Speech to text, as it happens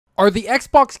Are the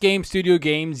Xbox Game Studio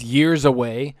games years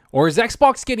away? Or is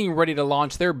Xbox getting ready to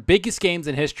launch their biggest games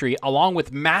in history along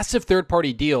with massive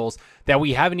third-party deals that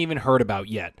we haven't even heard about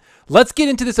yet? Let's get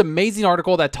into this amazing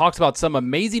article that talks about some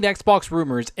amazing Xbox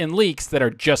rumors and leaks that are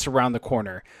just around the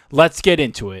corner. Let's get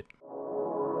into it.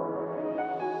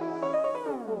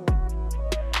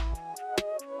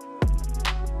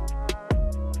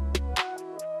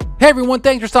 Hey everyone,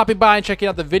 thanks for stopping by and checking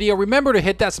out the video. Remember to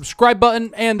hit that subscribe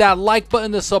button and that like button.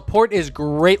 The support is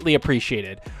greatly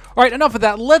appreciated. Alright, enough of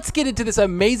that. Let's get into this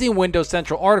amazing Windows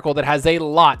Central article that has a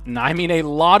lot, and I mean a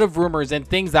lot of rumors and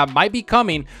things that might be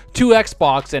coming to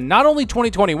Xbox in not only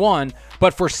 2021,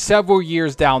 but for several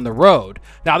years down the road.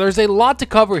 Now, there's a lot to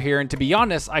cover here, and to be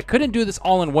honest, I couldn't do this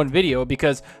all in one video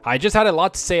because I just had a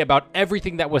lot to say about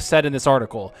everything that was said in this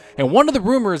article. And one of the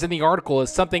rumors in the article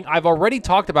is something I've already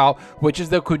talked about, which is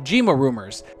the Kojima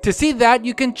rumors. To see that,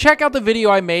 you can check out the video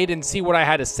I made and see what I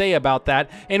had to say about that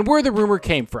and where the rumor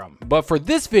came from. But for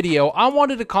this video, I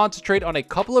wanted to concentrate on a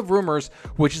couple of rumors,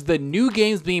 which is the new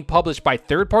games being published by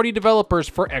third-party developers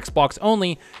for Xbox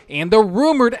only, and the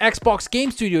rumored Xbox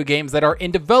Game Studio games that are in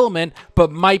development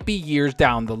but might be years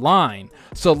down the line.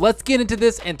 So let's get into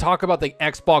this and talk about the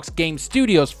Xbox Game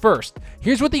Studios first.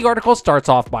 Here's what the article starts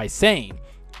off by saying: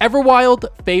 Everwild,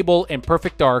 Fable, and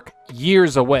Perfect Dark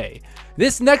years away.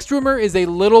 This next rumor is a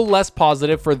little less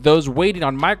positive for those waiting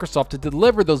on Microsoft to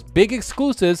deliver those big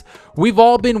exclusives we've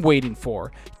all been waiting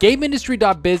for.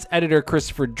 GameIndustry.biz editor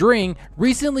Christopher Dring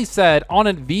recently said on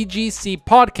a VGC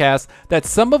podcast that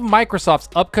some of Microsoft's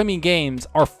upcoming games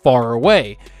are far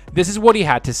away. This is what he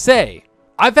had to say.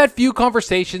 I've had few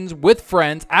conversations with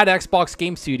friends at Xbox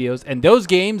Game Studios, and those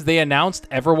games they announced,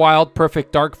 Everwild,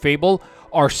 Perfect Dark, Fable,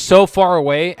 are so far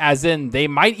away, as in they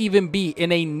might even be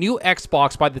in a new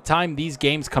Xbox by the time these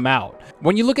games come out.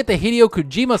 When you look at the Hideo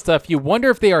Kojima stuff, you wonder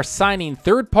if they are signing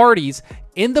third parties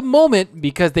in the moment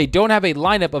because they don't have a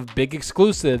lineup of big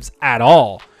exclusives at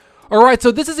all. Alright,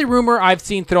 so this is a rumor I've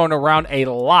seen thrown around a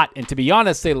lot, and to be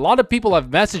honest, a lot of people have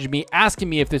messaged me asking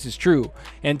me if this is true.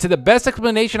 And to the best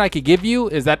explanation I could give you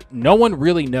is that no one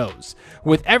really knows.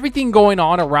 With everything going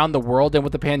on around the world and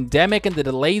with the pandemic and the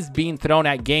delays being thrown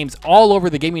at games all over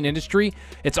the gaming industry,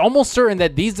 it's almost certain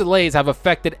that these delays have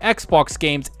affected Xbox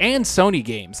games and Sony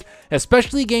games,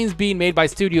 especially games being made by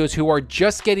studios who are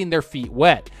just getting their feet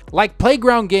wet. Like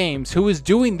Playground Games, who is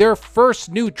doing their first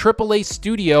new AAA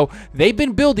studio they've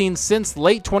been building since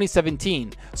late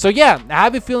 2017. So yeah, I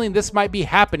have a feeling this might be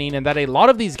happening and that a lot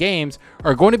of these games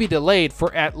are going to be delayed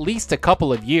for at least a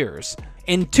couple of years.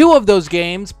 And two of those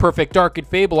games, Perfect Dark and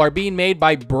Fable, are being made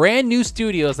by brand new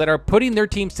studios that are putting their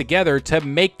teams together to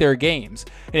make their games.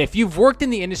 And if you've worked in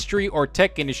the industry or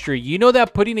tech industry, you know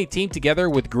that putting a team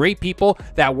together with great people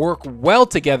that work well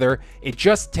together, it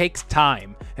just takes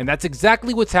time. And that's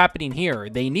exactly what's happening here.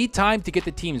 They need time to get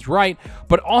the teams right,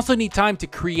 but also need time to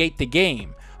create the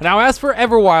game. Now, as for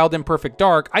Everwild and Perfect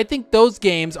Dark, I think those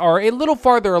games are a little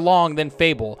farther along than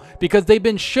Fable because they've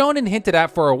been shown and hinted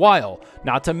at for a while.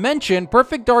 Not to mention,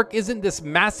 Perfect Dark isn't this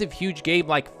massive huge game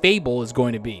like Fable is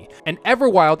going to be. And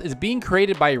Everwild is being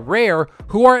created by Rare,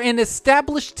 who are an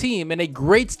established team and a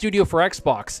great studio for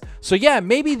Xbox. So yeah,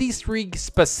 maybe these three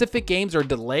specific games are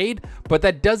delayed, but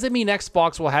that doesn't mean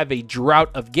Xbox will have a drought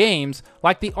of games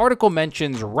like the article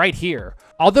mentions right here.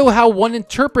 Although how one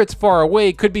interprets far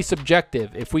away could be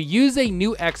subjective. If we use a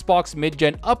new Xbox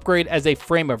mid-gen upgrade as a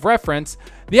frame of reference,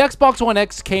 the Xbox One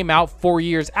X came out 4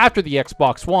 years after the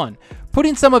Xbox One,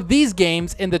 putting some of these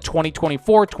games in the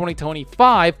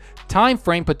 2024-2025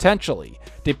 timeframe potentially.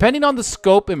 Depending on the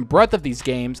scope and breadth of these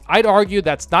games, I'd argue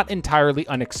that's not entirely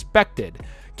unexpected.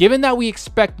 Given that we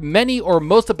expect many or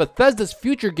most of Bethesda's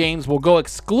future games will go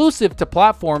exclusive to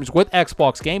platforms with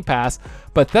Xbox Game Pass,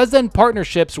 Bethesda and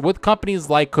partnerships with companies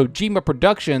like Kojima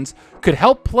Productions could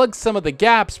help plug some of the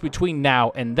gaps between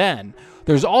now and then.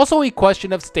 There's also a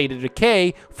question of State of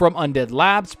Decay from Undead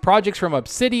Labs, projects from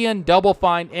Obsidian, Double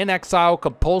Fine, inXile,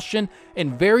 Compulsion,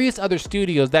 and various other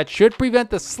studios that should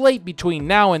prevent the slate between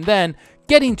now and then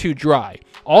getting too dry.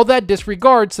 All that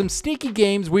disregards some sneaky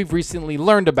games we've recently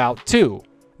learned about too.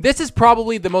 This is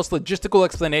probably the most logistical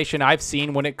explanation I've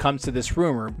seen when it comes to this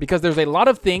rumor, because there's a lot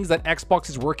of things that Xbox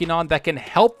is working on that can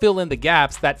help fill in the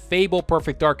gaps that Fable,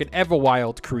 Perfect Dark, and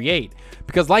Everwild create.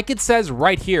 Because like it says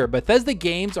right here, Bethesda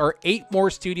games are 8 more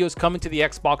studios coming to the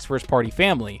Xbox first party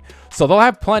family. So they'll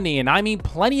have plenty, and I mean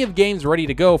plenty of games ready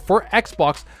to go for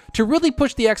Xbox to really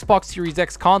push the Xbox Series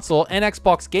X console and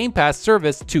Xbox Game Pass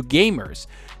service to gamers.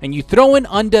 And you throw in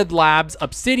Undead Labs,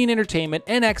 Obsidian Entertainment,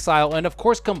 inXile, and of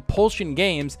course Compulsion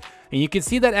Games, And you can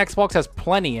see that Xbox has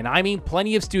plenty, and I mean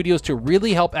plenty of studios to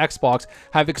really help Xbox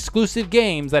have exclusive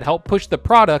games that help push the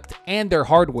product and their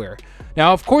hardware.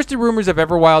 Now, of course, the rumors of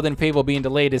Everwild and Fable being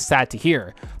delayed is sad to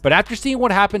hear, but after seeing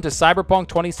what happened to Cyberpunk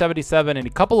 2077 and a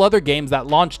couple other games that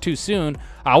launched too soon,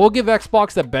 I will give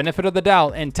Xbox the benefit of the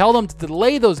doubt and tell them to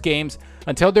delay those games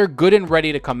until they're good and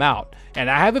ready to come out. And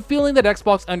I have a feeling that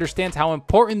Xbox understands how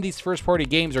important these first-party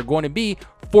games are going to be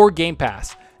for Game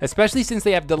Pass, especially since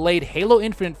they have delayed Halo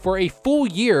Infinite for a full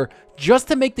year just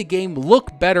to make the game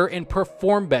look better and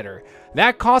perform better.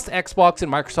 That cost Xbox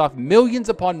and Microsoft millions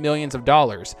upon millions of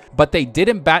dollars, but they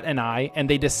didn't bat an eye, and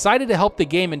they decided to help the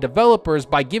game and developers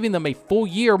by giving them a full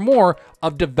year more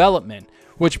of development.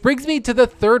 Which brings me to the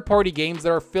third-party games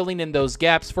that are filling in those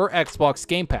gaps for Xbox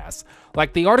Game Pass.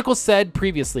 Like the article said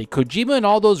previously, Kojima and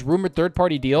all those rumored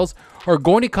third-party deals are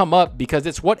going to come up because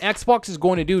it's what Xbox is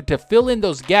going to do to fill in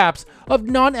those gaps of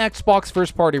non-Xbox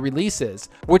first-party releases,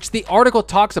 which the article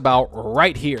talks about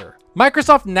right here.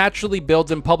 Microsoft naturally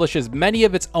builds and publishes many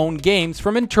of its own games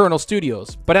from internal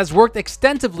studios, but has worked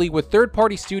extensively with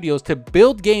third-party studios to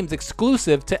build games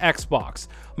exclusive to Xbox.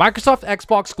 Microsoft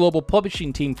Xbox Global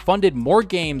Publishing Team funded more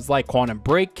games like Quantum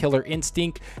Break, Killer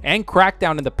Instinct, and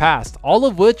Crackdown in the past, all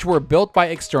of which were built by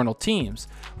external teams.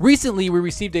 Recently, we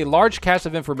received a large cache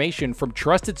of information from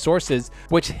trusted sources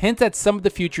which hints at some of the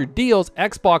future deals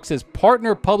Xbox's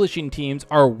partner publishing teams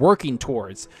are working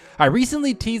towards. I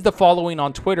recently teased the following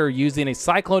on Twitter using a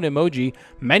cyclone emoji.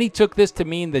 Many took this to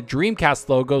mean the Dreamcast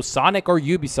logo, Sonic, or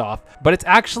Ubisoft, but it's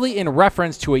actually in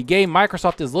reference to a game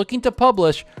Microsoft is looking to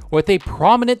publish with a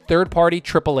prominent third-party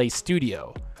AAA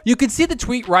studio. You can see the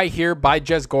tweet right here by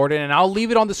Jez Gordon, and I'll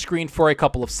leave it on the screen for a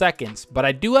couple of seconds, but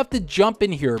I do have to jump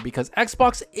in here because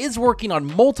Xbox is working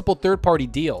on multiple third-party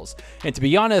deals, and to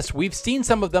be honest, we've seen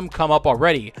some of them come up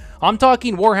already. I'm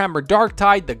talking Warhammer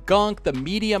Darktide, The Gunk, The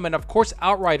Medium, and of course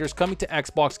Outriders coming to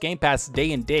Xbox Game Pass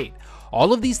day and date.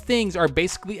 All of these things are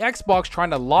basically Xbox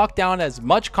trying to lock down as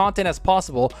much content as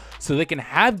possible so they can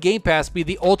have Game Pass be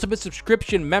the ultimate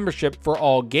subscription membership for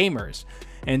all gamers.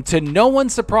 And to no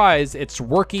one's surprise, it's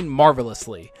working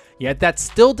marvelously. Yet that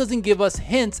still doesn't give us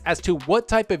hints as to what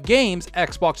type of games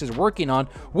Xbox is working on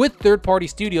with third-party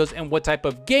studios and what type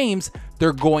of games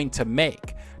they're going to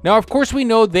make. Now, of course, we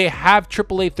know they have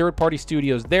AAA third-party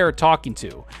studios they're talking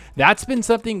to. That's been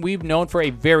something we've known for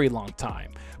a very long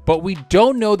time. But we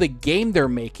don't know the game they're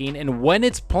making and when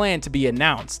it's planned to be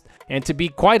announced. And to be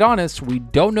quite honest, we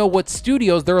don't know what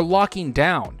studios they're locking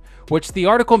down, which the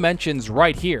article mentions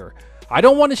right here. I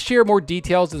don't want to share more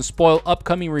details and spoil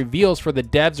upcoming reveals for the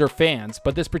devs or fans,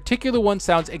 but this particular one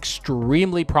sounds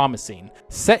extremely promising.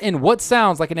 Set in what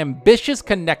sounds like an ambitious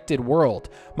connected world.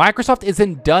 Microsoft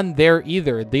isn't done there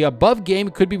either. The above game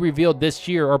could be revealed this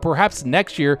year or perhaps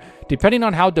next year, depending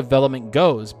on how development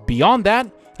goes. Beyond that,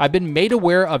 I've been made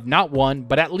aware of not one,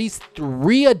 but at least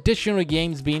 3 additional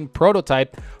games being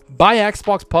prototyped by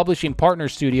Xbox publishing partner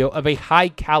studio of a high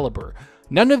caliber.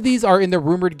 None of these are in the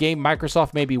rumored game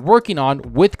Microsoft may be working on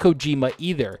with Kojima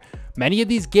either. Many of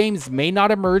these games may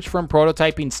not emerge from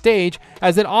prototyping stage,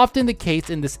 as is often the case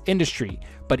in this industry,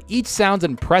 but each sounds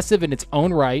impressive in its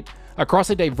own right, across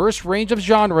a diverse range of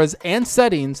genres and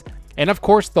settings, and of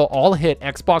course they'll all hit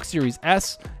Xbox Series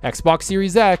S, Xbox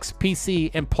Series X,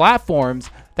 PC, and platforms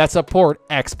that support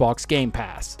Xbox Game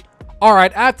Pass.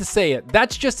 Alright, I have to say it,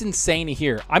 that's just insane to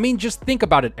hear. I mean, just think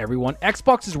about it, everyone.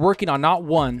 Xbox is working on not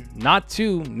 1, not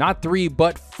 2, not 3,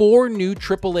 but 4 new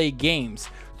AAA games,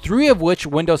 3 of which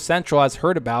Windows Central has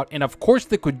heard about, and of course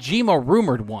the Kojima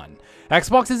rumored one.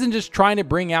 Xbox isn't just trying to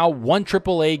bring out one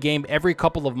AAA game every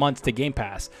couple of months to Game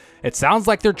Pass. It sounds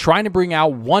like they're trying to bring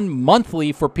out one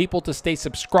monthly for people to stay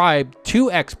subscribed to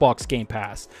Xbox Game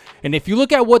Pass. And if you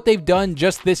look at what they've done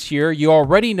just this year, you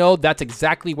already know that's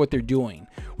exactly what they're doing.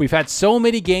 We've had so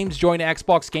many games join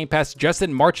Xbox Game Pass just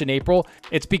in March and April,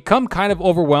 it's become kind of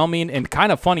overwhelming and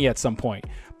kind of funny at some point.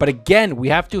 But again, we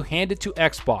have to hand it to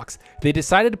Xbox. They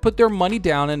decided to put their money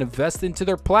down and invest into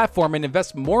their platform and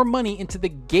invest more money into the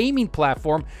gaming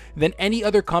platform than any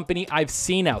other company I've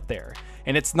seen out there.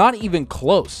 And it's not even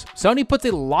close. Sony puts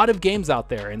a lot of games out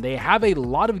there and they have a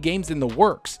lot of games in the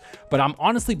works, but I'm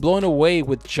honestly blown away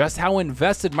with just how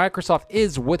invested Microsoft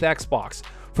is with Xbox.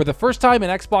 For the first time in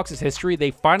Xbox's history,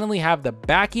 they finally have the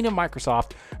backing of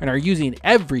Microsoft and are using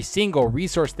every single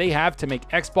resource they have to make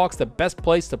Xbox the best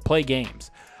place to play games.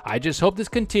 I just hope this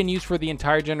continues for the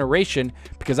entire generation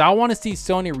because I want to see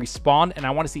Sony respond and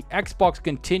I want to see Xbox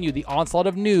continue the onslaught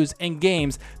of news and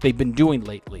games they've been doing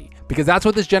lately. Because that's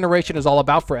what this generation is all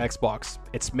about for Xbox.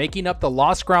 It's making up the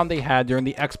lost ground they had during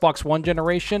the Xbox One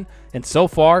generation, and so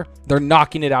far, they're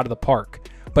knocking it out of the park.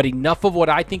 But enough of what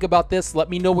I think about this. Let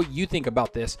me know what you think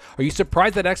about this. Are you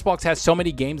surprised that Xbox has so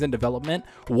many games in development?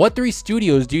 What 3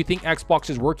 studios do you think Xbox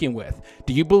is working with?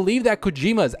 Do you believe that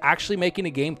Kojima is actually making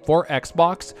a game for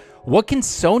Xbox? What can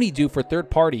Sony do for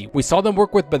third party? We saw them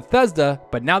work with Bethesda,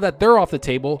 but now that they're off the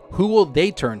table, who will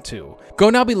they turn to? Go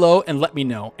now below and let me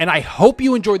know. And I hope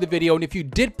you enjoyed the video, and if you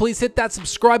did, please hit that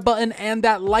subscribe button and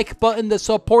that like button. The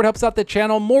support helps out the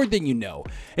channel more than you know.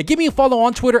 And give me a follow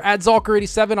on Twitter at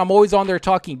Zalker87. I'm always on there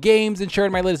talking games and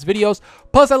sharing my latest videos.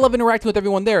 Plus, I love interacting with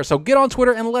everyone there, so get on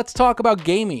Twitter and let's talk about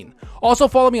gaming. Also,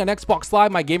 follow me on Xbox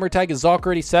Live. My gamertag is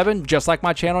Zalker87, just like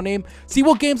my channel name. See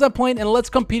what games I'm playing, and let's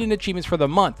compete in achievements for the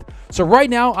month. So right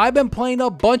now, I've been playing a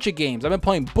bunch of games. I've been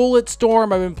playing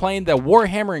Bulletstorm. I've been playing the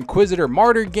Warhammer Inquisitor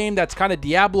Martyr game that's kind of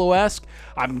Diablo-esque.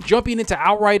 I'm jumping into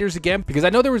Outriders again because I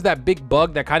know there was that big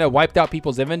bug that kind of wiped out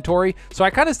people's inventory. So I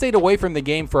kind of stayed away from the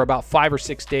game for about 5 or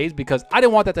 6 days because I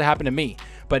didn't want that to happen to me.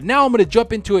 But now I'm going to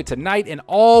jump into it tonight and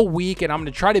all week, and I'm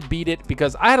going to try to beat it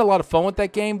because I had a lot of fun with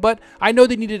that game, but I know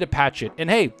they needed to patch it. And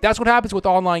hey, that's what happens with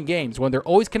online games. When they're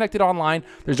always connected online,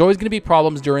 there's always going to be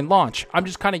problems during launch. I'm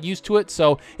just kind of used to it,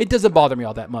 so it doesn't bother me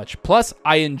all that much. Plus,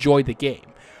 I enjoy the game.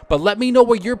 But let me know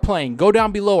what you're playing. Go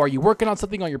down below. Are you working on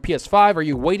something on your PS5? Are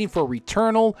you waiting for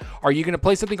Returnal? Are you going to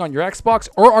play something on your Xbox?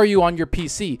 Or are you on your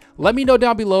PC? Let me know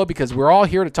down below because we're all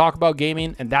here to talk about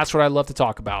gaming, and that's what I love to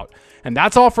talk about. And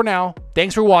that's all for now.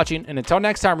 Thanks for watching, and until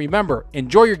next time, remember,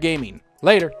 enjoy your gaming.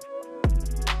 Later.